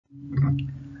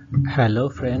Hello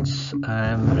friends, I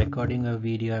am recording a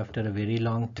video after a very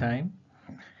long time.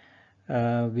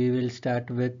 We will start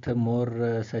with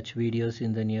more such videos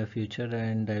in the near future,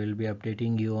 and I will be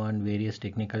updating you on various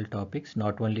technical topics,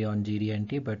 not only on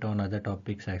GD&T but on other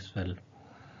topics as well.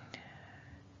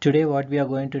 Today what we are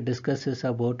going to discuss is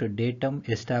about datum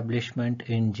establishment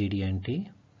in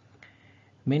GD&T.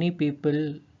 Many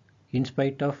people, in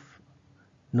spite of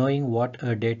knowing what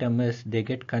a datum is, they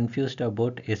get confused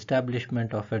about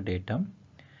establishment of a datum.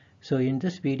 So in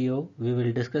this video, we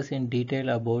will discuss in detail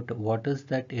about what is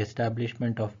that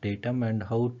establishment of datum and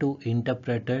how to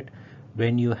interpret it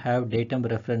when you have datum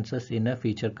references in a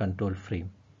feature control frame.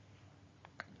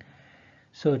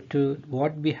 So to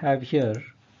what we have here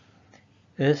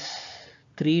is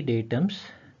three datums: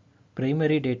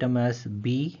 primary datum as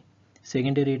B,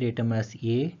 secondary datum as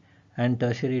A, and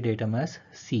tertiary datum as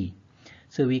C.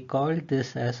 So we call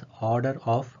this as order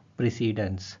of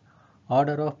precedence.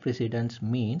 Order of precedence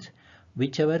means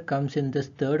whichever comes in this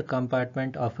third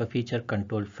compartment of a feature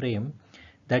control frame,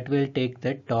 that will take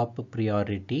the top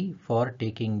priority for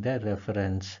taking the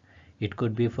reference. It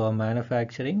could be for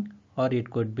manufacturing or it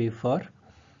could be for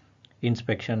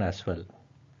inspection as well.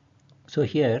 So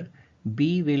here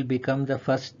B will become the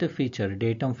first feature,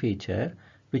 datum feature,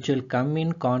 which will come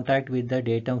in contact with the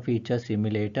datum feature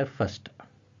simulator first.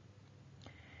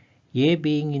 A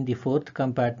being in the fourth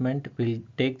compartment will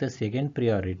take the second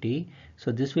priority.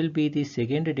 So this will be the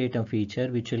second datum feature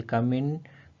which will come in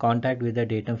contact with the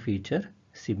datum feature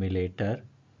simulator.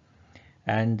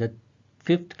 And the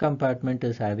fifth compartment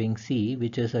is having C,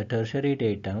 which is a tertiary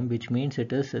datum, which means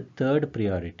it is a third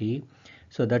priority.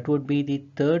 So that would be the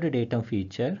third datum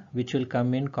feature which will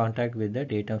come in contact with the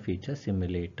datum feature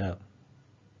simulator.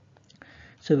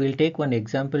 So we'll take one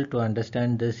example to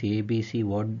understand this ABC,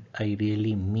 what I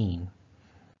really mean.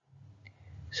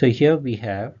 So here we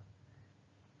have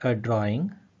a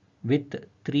drawing with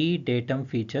three datum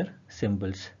feature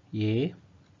symbols A,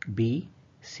 B,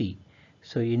 C.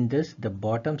 So in this, the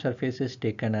bottom surface is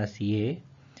taken as A,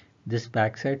 this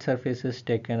backside surface is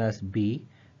taken as B,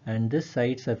 and this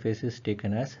side surface is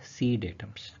taken as C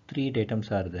datums. Three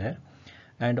datums are there,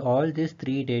 and all these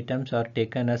three datums are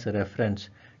taken as a reference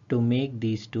to make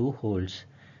these two holes.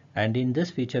 And in this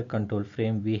feature control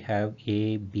frame we have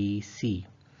A, B, C.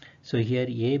 So here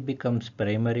A becomes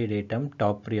primary datum,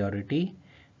 top priority,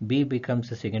 B becomes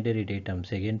the secondary datum,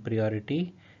 second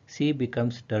priority, C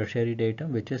becomes tertiary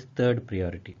datum, which is third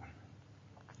priority.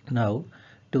 Now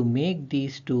to make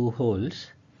these two holes,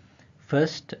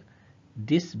 first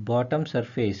this bottom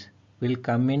surface will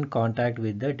come in contact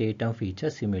with the datum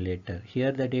feature simulator.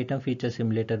 Here the datum feature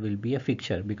simulator will be a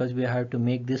fixture because we have to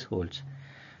make these holes.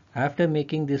 After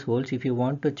making these holes, if you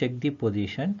want to check the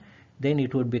position, then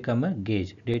it would become a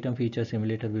gauge. Datum feature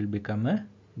simulator will become a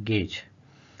gauge.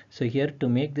 So here to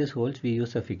make these holes we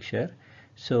use a fixture.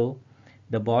 So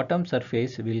the bottom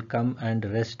surface will come and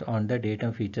rest on the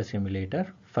datum feature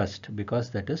simulator first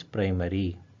because that is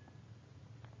primary.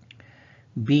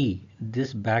 B,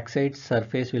 this backside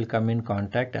surface will come in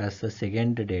contact as the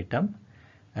second datum,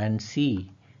 and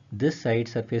C, this side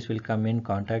surface will come in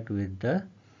contact with the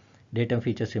datum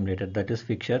feature simulator, that is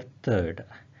fixture third.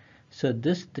 So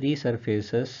these three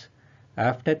surfaces,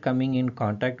 after coming in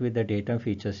contact with the datum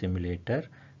feature simulator,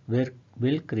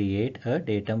 will create a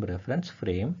datum reference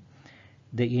frame.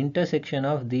 The intersection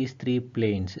of these three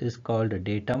planes is called a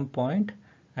datum point,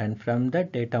 and from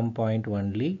that datum point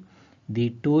only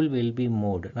the tool will be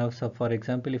moved. Now, so for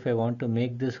example, if I want to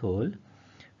make this hole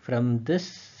from this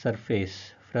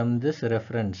surface, from this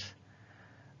reference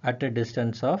at a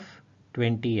distance of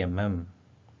 20 mm,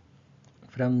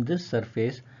 from this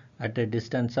surface at a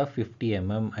distance of 50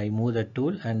 mm, I move the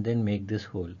tool and then make this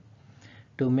hole.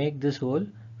 To make this hole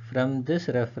from this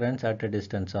reference at a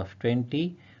distance of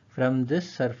 20, from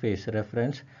this surface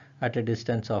reference at a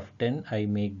distance of 10, I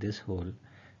make this hole.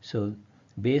 So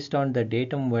based on the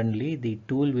datum only, the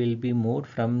tool will be moved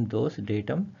from those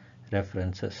datum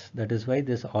references. That is why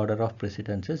this order of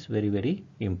precedence is very, very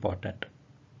important.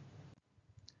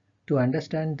 To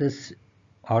understand this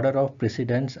order of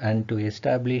precedence and to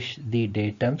establish the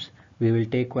datums, we will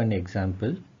take one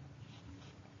example.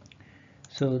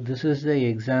 So this is the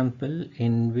example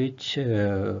in which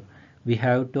we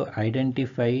have to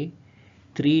identify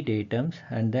three datums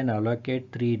and then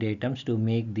allocate three datums to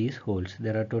make these holes.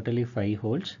 There are totally 5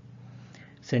 holes,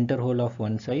 center hole of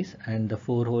one size and the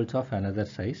 4 holes of another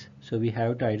size. So we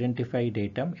have to identify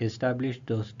datum, establish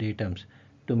those datums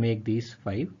to make these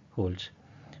 5 holes.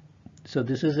 So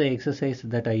this is the exercise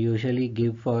that I usually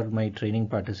give for my training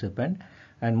participant,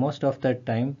 and most of the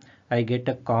time I get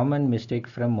a common mistake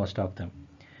from most of them.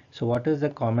 So what is the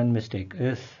common mistake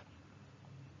is,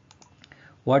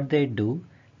 what they do,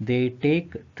 they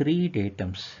take three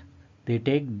datums. They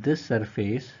take this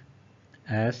surface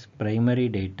as primary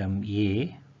datum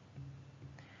A,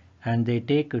 and they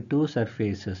take two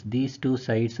surfaces, these two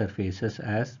side surfaces,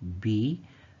 as B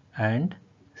and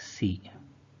C.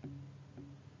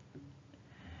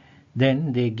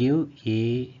 Then they give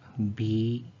A,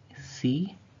 B,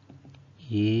 C,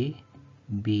 A,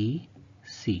 B,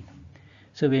 C.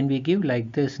 So when we give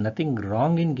like this, nothing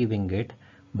wrong in giving it,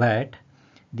 but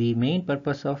the main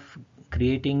purpose of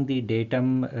creating the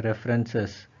datum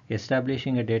references,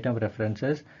 establishing a datum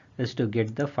references, is to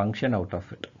get the function out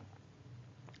of it.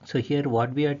 So here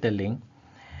what we are telling,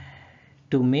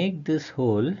 to make this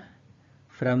hole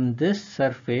from this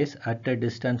surface at a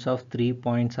distance of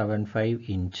 3.75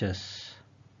 inches.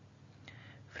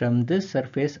 From this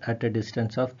surface at a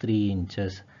distance of 3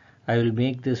 inches, I will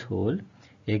make this hole.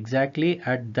 Exactly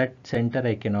at that center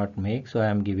I cannot make, so I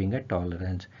am giving a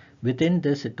tolerance. Within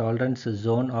this tolerance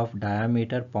zone of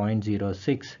diameter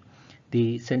 0.06,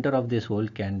 the center of this hole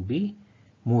can be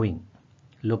moving.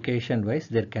 Location wise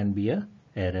there can be a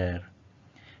error.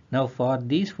 Now for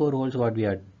these four holes, what we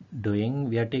are doing,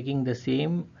 we are taking the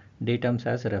same datums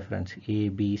as reference, A,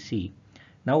 B, C.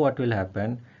 Now what will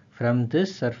happen, from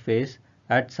this surface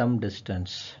at some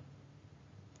distance,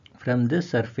 from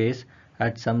this surface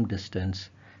at some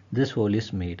distance, this hole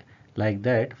is made. Like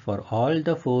that, for all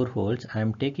the four holes, I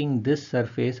am taking this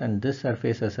surface and this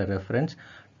surface as a reference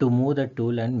to move the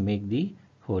tool and make the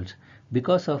holes.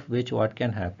 Because of which, what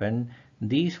can happen,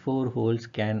 these four holes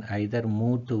can either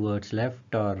move towards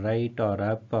left or right or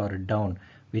up or down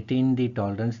within the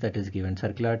tolerance that is given,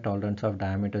 circular tolerance of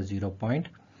diameter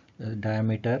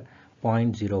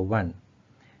 0.01,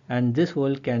 and this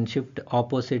hole can shift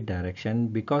opposite direction,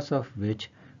 because of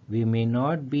which we may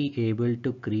not be able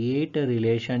to create a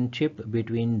relationship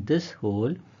between this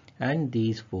hole and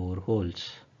these four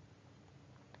holes.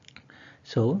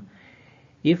 So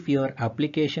if your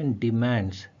application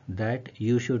demands that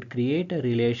you should create a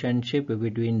relationship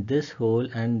between this hole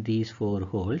and these four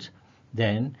holes,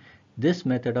 then this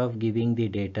method of giving the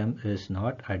datum is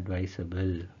not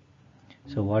advisable.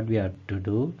 So what we have to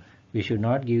do, we should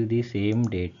not give the same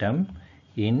datum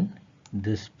in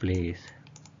this place.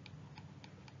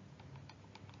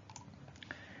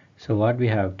 So what we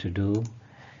have to do,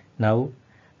 now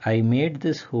I made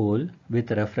this hole with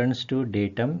reference to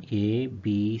datum A,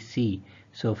 B, C.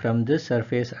 So from this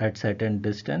surface at certain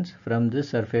distance, from this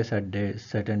surface at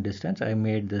certain distance, I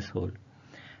made this hole.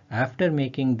 After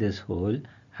making this hole,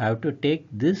 I have to take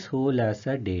this hole as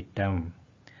a datum.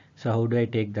 So how do I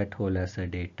take that hole as a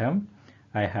datum?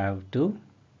 I have to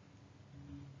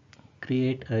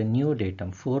create a new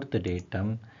datum, fourth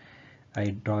datum.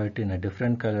 I draw it in a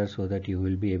different color so that you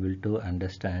will be able to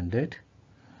understand it.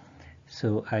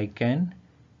 So I can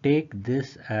take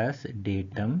this as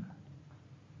datum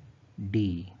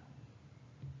D.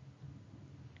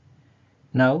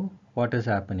 Now what is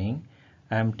happening?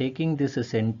 I am taking this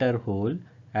center hole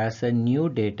as a new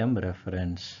datum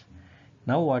reference.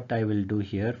 Now what I will do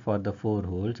here, for the four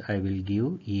holes, I will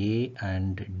give A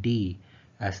and D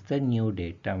as the new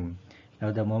datum.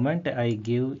 Now the moment I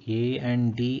give A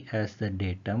and D as the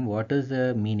datum, what is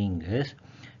the meaning is,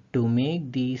 to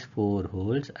make these four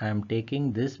holes, I am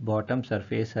taking this bottom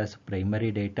surface as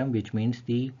primary datum, which means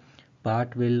the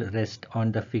part will rest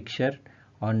on the fixture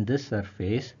on this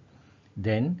surface.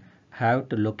 Then have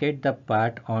to locate the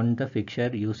part on the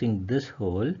fixture using this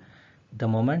hole. The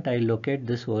moment I locate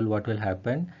this hole, what will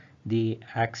happen? The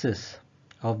axis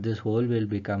of this hole will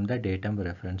become the datum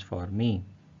reference for me.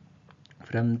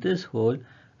 From this hole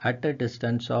at a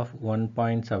distance of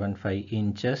 1.75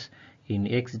 inches in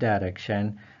X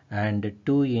direction and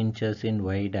 2 inches in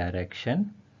Y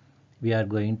direction, we are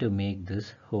going to make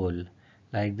this hole.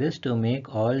 Like this, to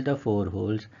make all the four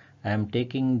holes, I am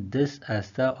taking this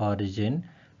as the origin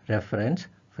reference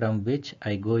from which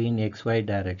I go in XY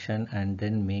direction and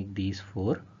then make these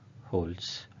four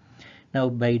holes. Now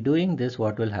by doing this,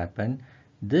 what will happen?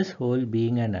 This hole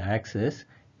being an axis,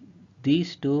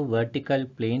 these two vertical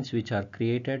planes which are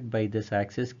created by this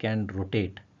axis can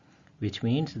rotate, which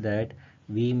means that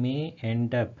we may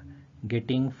end up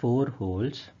getting four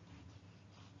holes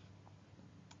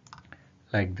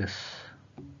like this.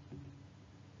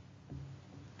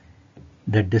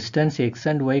 The distance X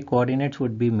and Y coordinates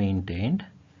would be maintained,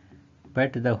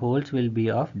 but the holes will be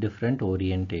of different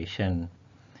orientation.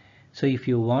 So if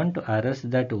you want to arrest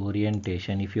that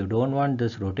orientation, if you don't want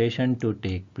this rotation to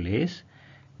take place,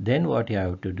 then what you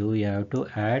have to do, you have to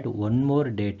add one more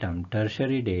datum,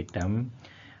 tertiary datum,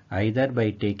 either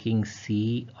by taking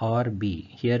C or B.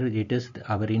 Here it is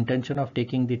our intention of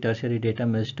taking the tertiary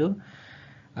datum is to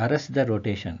arrest the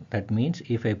rotation. That means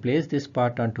if I place this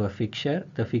part onto a fixture,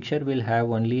 the fixture will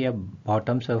have only a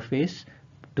bottom surface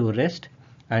to rest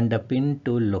and a pin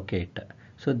to locate.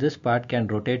 So this part can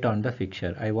rotate on the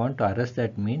fixture. I want to arrest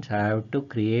that, means I have to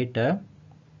create a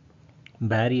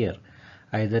barrier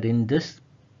either in this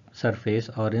surface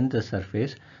or in the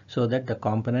surface so that the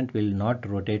component will not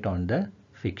rotate on the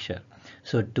fixture.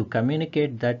 So to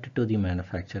communicate that to the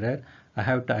manufacturer, I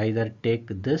have to either take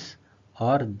this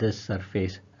or this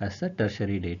surface as a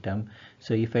tertiary datum.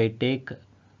 So if I take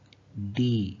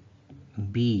D,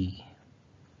 B,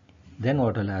 then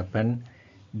what will happen?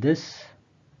 This,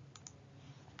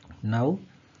 now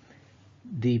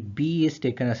the B is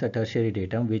taken as a tertiary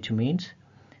datum, which means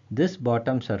this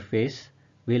bottom surface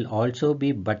will also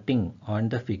be butting on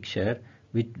the fixture,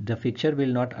 which the fixture will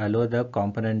not allow the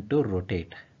component to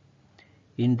rotate.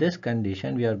 In this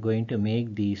condition, we are going to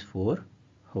make these 4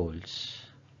 holes.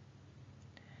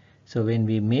 So when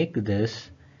we make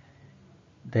this,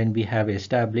 then we have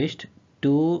established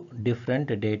 2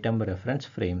 different datum reference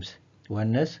frames.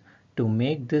 One is to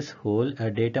make this hole a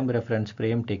datum reference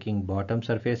frame taking bottom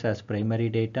surface as primary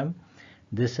datum,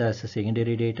 this as a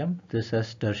secondary datum, this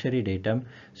as tertiary datum.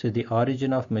 So the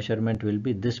origin of measurement will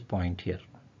be this point here.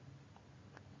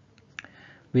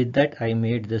 With that, I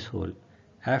made this hole.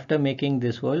 After making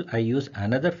this hole, I use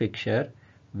another fixture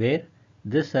where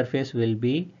this surface will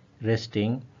be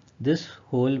resting, this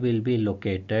hole will be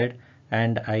located,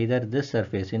 and either this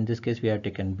surface, in this case we have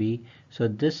taken B, so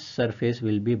this surface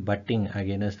will be butting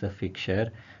against the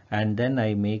fixture, and then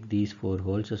I make these 4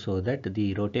 holes so that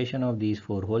the rotation of these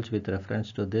 4 holes with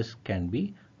reference to this can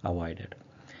be avoided.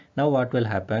 Now what will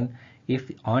happen,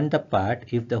 if on the part,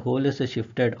 if the hole is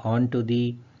shifted onto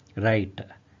the right,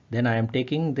 then I am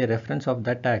taking the reference of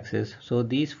that axis, so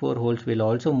these 4 holes will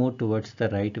also move towards the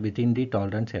right within the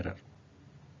tolerance error.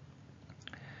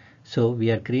 So we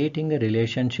are creating a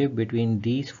relationship between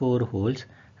these 4 holes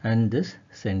and this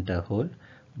center hole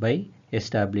by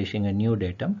establishing a new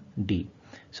datum D.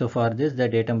 So for this, the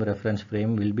datum reference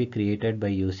frame will be created by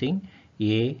using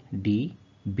A, D,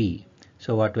 B.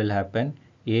 So what will happen?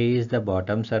 A is the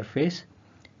bottom surface,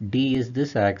 D is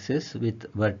this axis with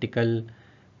vertical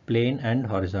plane and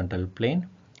horizontal plane,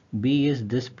 B is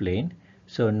this plane.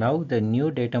 So now the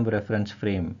new datum reference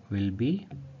frame will be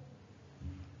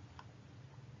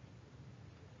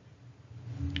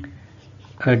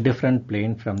a different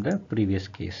plane from the previous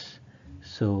case.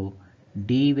 So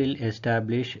D will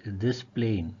establish this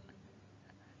plane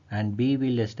and B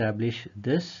will establish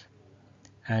this,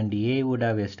 and A would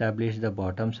have established the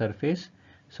bottom surface.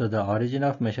 So the origin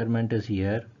of measurement is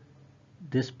here,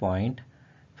 this point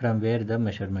from where the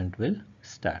measurement will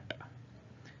start.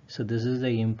 So this is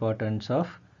the importance of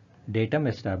datum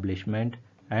establishment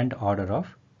and order of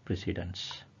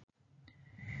precedence.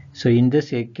 So in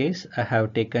this case, I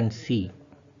have taken C.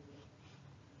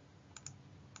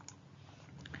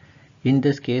 In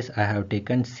this case, I have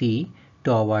taken C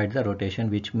to avoid the rotation,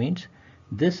 which means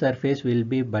this surface will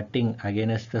be butting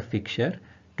against the fixture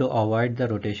to avoid the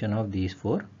rotation of these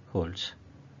 4 holes.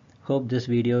 Hope this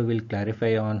video will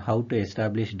clarify on how to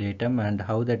establish datum and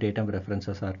how the datum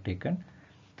references are taken.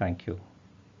 Thank you.